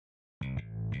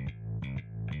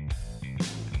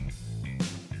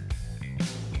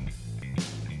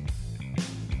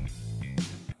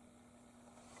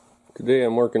Today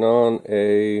I'm working on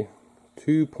a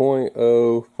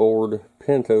 2.0 Ford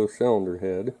Pinto cylinder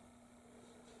head.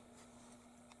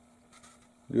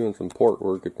 Doing some port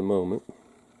work at the moment.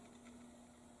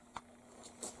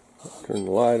 Turn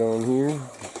the light on here,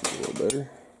 a little better.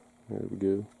 There we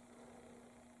go.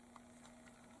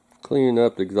 Cleaning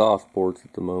up the exhaust ports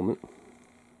at the moment.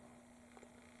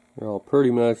 They're all pretty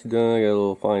much done. I got a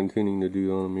little fine tuning to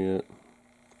do on them yet.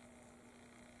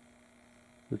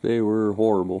 But they were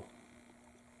horrible.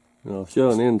 And I'll show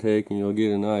an intake and you'll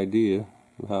get an idea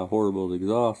of how horrible the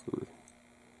exhaust was.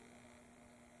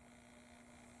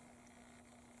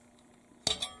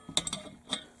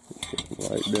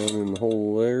 Light down in the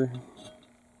hole there.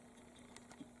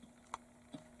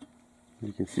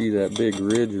 You can see that big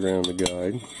ridge around the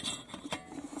guide.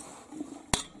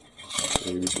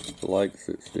 Maybe just the light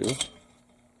sit still.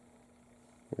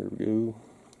 There we go.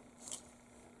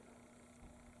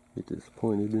 Get this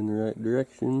pointed in the right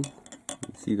direction. You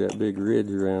can see that big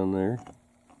ridge around there.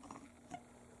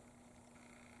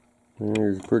 And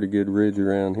there's a pretty good ridge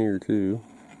around here too.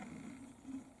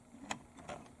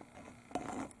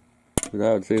 But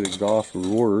I would say the exhaust was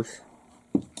worse.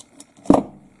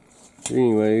 But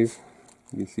anyways,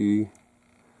 you can see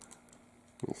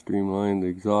I streamlined the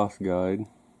exhaust guide.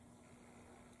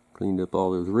 Cleaned up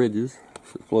all those ridges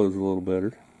so it flows a little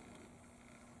better.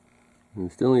 And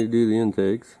I still need to do the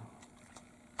intakes.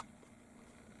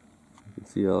 You can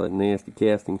see all that nasty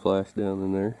casting flash down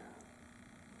in there.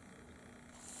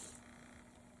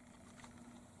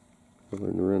 If I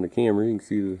learn to run the camera, you can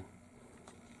see the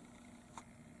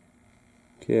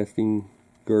casting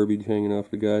garbage hanging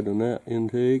off the guide on that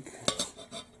intake.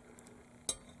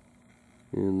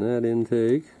 And that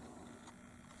intake.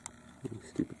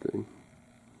 Stupid thing.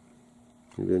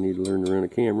 Maybe I need to learn to run a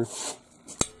camera.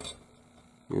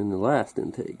 And the last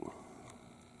intake.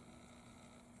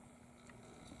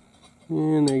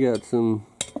 And they got some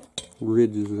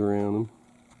ridges around them.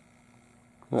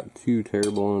 Not too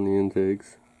terrible on the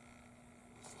intakes.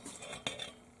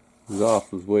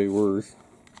 Exhaust was way worse.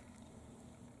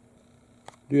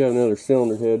 Do have another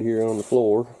cylinder head here on the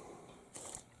floor.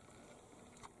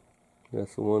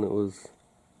 That's the one that was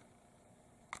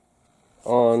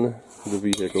on the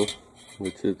vehicle,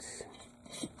 which it's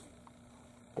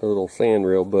a little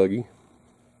sandrail buggy.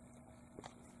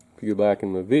 If you go back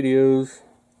in my videos,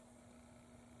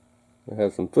 I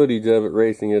have some footage of it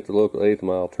racing at the local 8th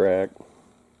mile track.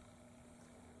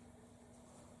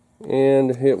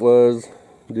 And it was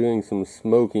doing some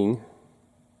smoking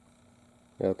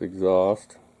out the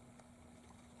exhaust.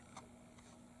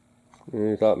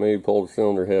 And I thought maybe pull the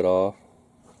cylinder head off.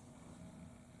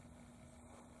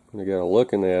 And I got a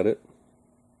looking at it.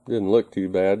 Didn't look too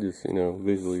bad, just,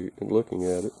 visually looking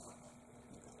at it.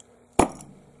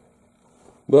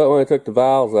 But when I took the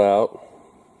valves out,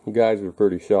 the guides were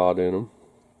pretty shot in them.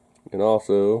 And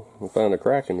also, I found a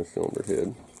crack in the cylinder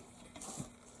head.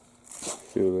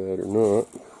 Show that or not.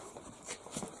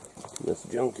 This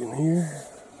junk in here.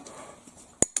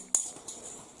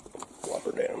 Flop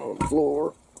her down on the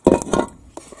floor.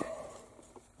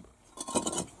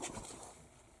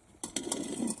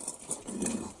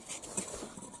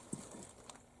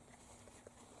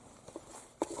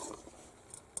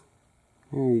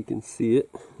 There you can see it.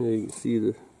 There you can see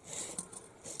the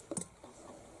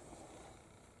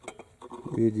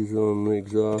ridges on the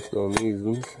exhaust on these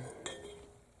ones.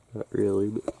 Not really,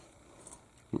 but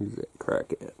where's that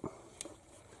crack at?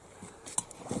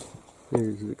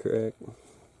 There's the crack.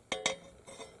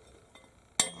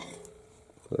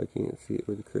 I can't see it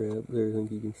with the crab. There, I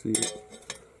think you can see it.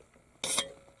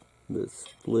 The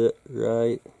split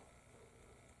right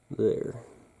there.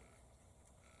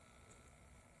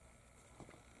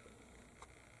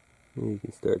 And you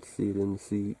can start to see it in the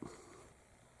seat.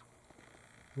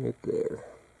 Right there.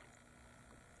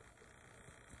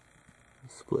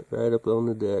 Split right up on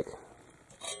the deck.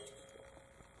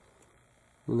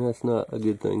 And that's not a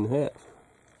good thing to have.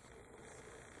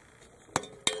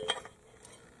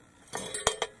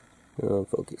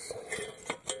 Focus.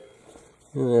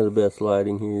 And I have the best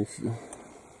lighting here. So.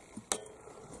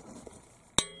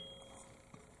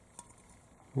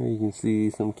 There you can see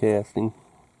some casting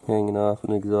hanging off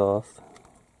an exhaust.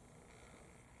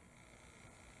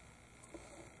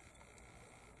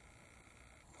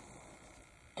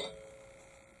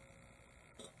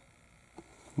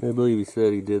 I believe he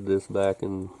said he did this back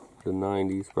in the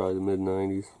 90s, probably the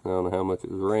mid-90s. I don't know how much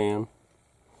it was ran.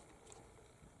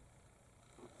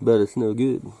 But it's no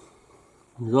good.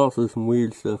 There's also some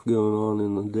weird stuff going on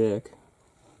in the deck.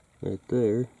 Right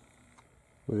there.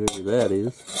 Whatever that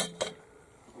is.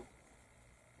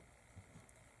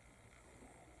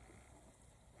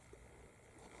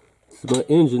 my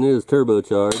engine is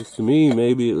turbocharged. To me,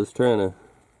 maybe it was trying to,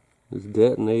 was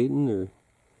detonating or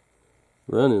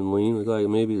running lean. Looks like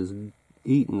maybe it was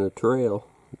eating a trail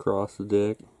across the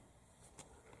deck.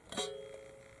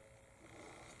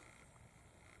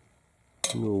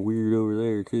 A little weird over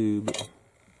there too, but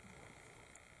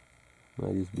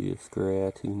might just be a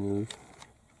scratch, who knows.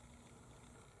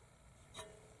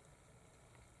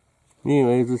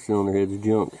 Anyways, this cylinder head's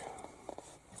junk.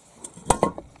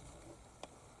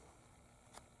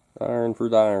 Iron for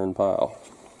the iron pile.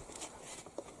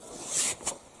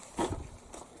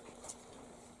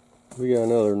 We got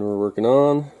another one we're working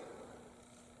on.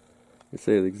 They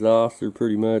say the exhausts are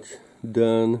pretty much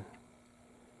done.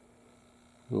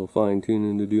 A little fine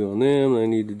tuning to do on them. I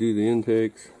need to do the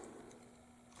intakes.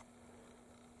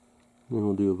 Then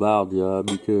we'll do a valve job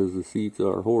because the seats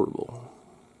are horrible.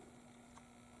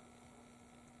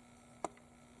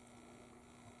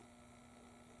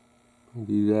 I'll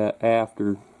do that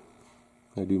after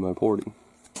I do my porting.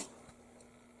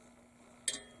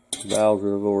 Valves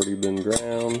have already been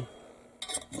ground.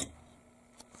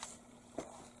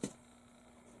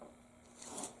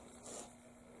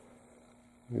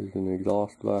 There's an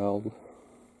exhaust valve.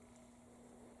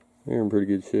 They're in pretty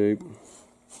good shape.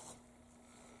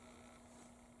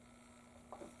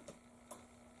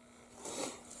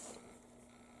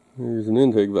 There's an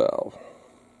intake valve.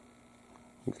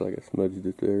 Looks like I smudged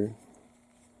it there.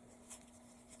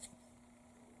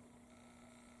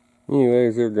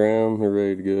 Anyways, they're ground, they're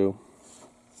ready to go.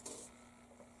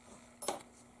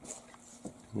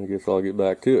 I guess I'll get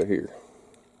back to it here.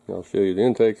 I'll show you the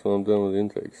intakes when I'm done with the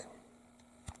intakes.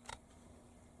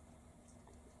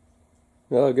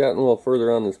 Now I've gotten a little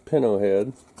further on this pinto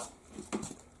head.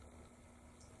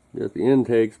 Got the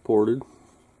intakes ported.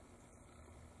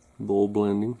 Bowl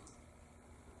blending.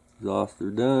 Exhausts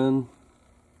are done.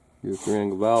 Just a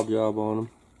angle valve job on them.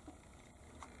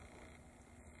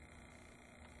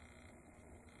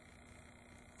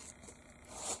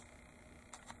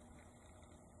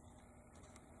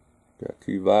 Got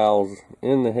 2 valves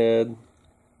in the head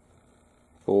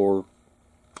for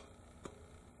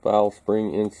valve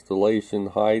spring installation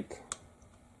height,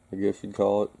 I guess you'd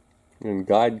call it, and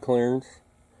guide clearance,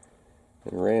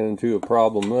 and ran into a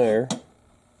problem there.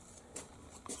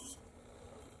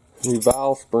 The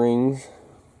valve springs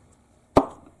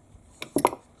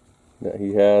that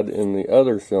he had in the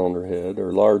other cylinder head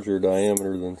are larger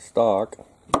diameter than stock,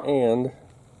 and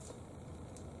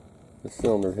the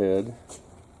cylinder head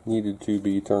needed to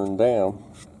be turned down.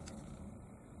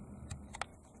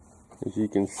 As you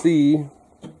can see,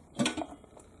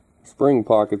 spring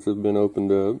pockets have been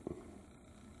opened up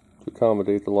to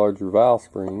accommodate the larger valve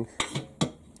springs.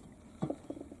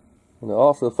 And I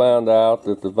also found out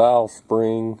that the valve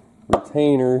spring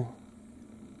retainer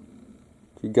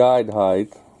to guide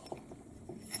height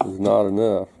is not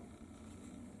enough.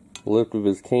 The lift of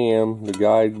his cam, the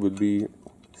guide would be,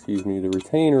 the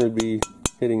retainer would be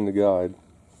hitting the guide.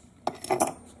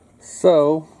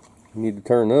 So, you need to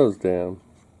turn those down.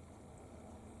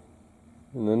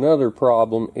 And another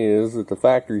problem is that the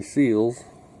factory seals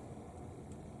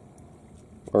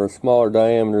are a smaller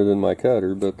diameter than my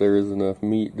cutter, but there is enough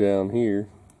meat down here.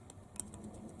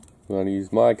 When I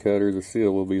use my cutter, the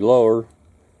seal will be lower,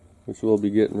 which will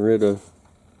be getting rid of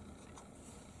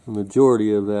the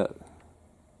majority of that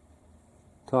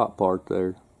top part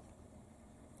there.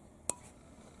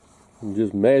 And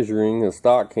just measuring, a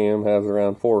stock cam has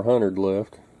around 400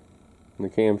 left.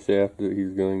 And the camshaft that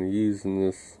he's going to use in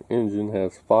this engine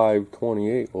has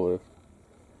 528 left.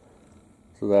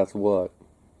 So that's what?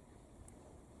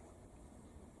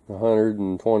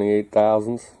 128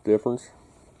 thousandths difference.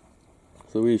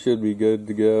 So we should be good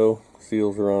to go.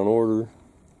 Seals are on order.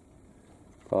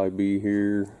 Probably be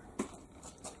here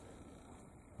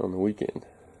on the weekend.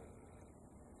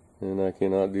 And I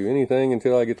cannot do anything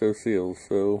until I get those seals.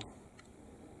 So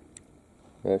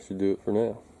that should do it for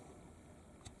now.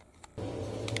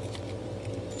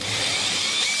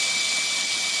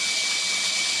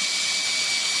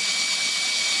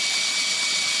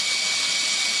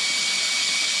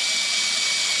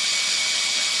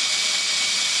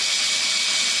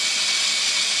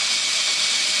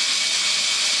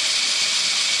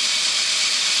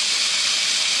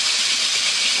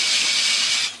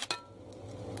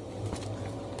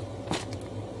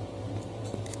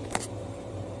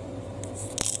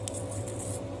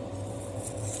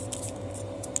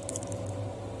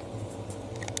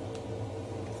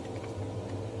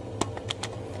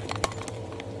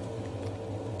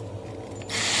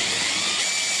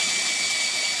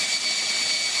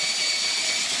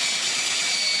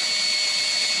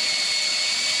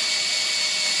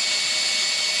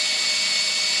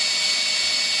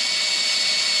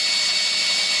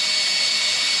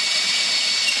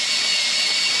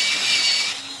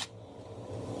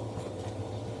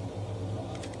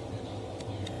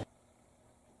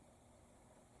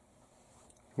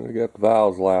 I got the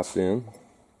valves lapped in.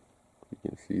 You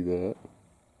can see that.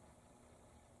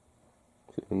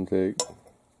 It's intake.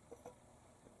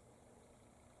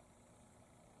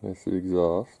 That's the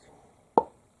exhaust.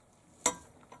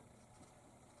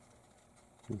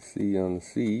 You see on the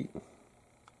seat.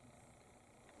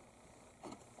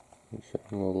 Shine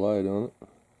a little light on it.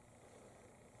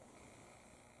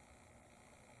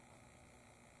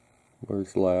 Where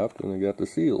it's lapped, and I got the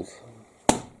seals.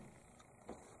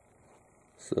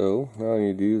 So now all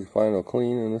you do is final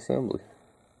clean and assembly.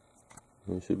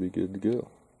 And it should be good to go.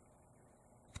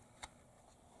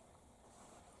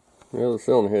 Well, the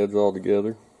cylinder head's all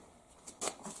together.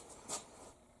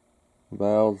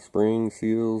 Valves, springs,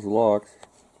 seals, locks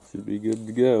should be good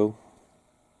to go.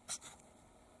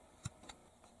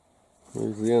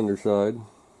 There's the underside.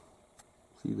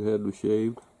 See, the head was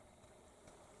shaved.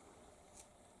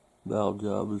 Valve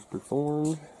job is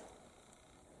performed.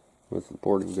 With the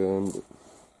porting done, but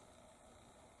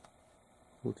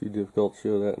a little too difficult to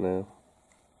show that now.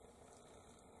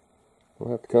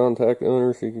 We'll have to contact the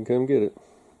owner so he can come get it.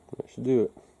 That should do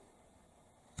it.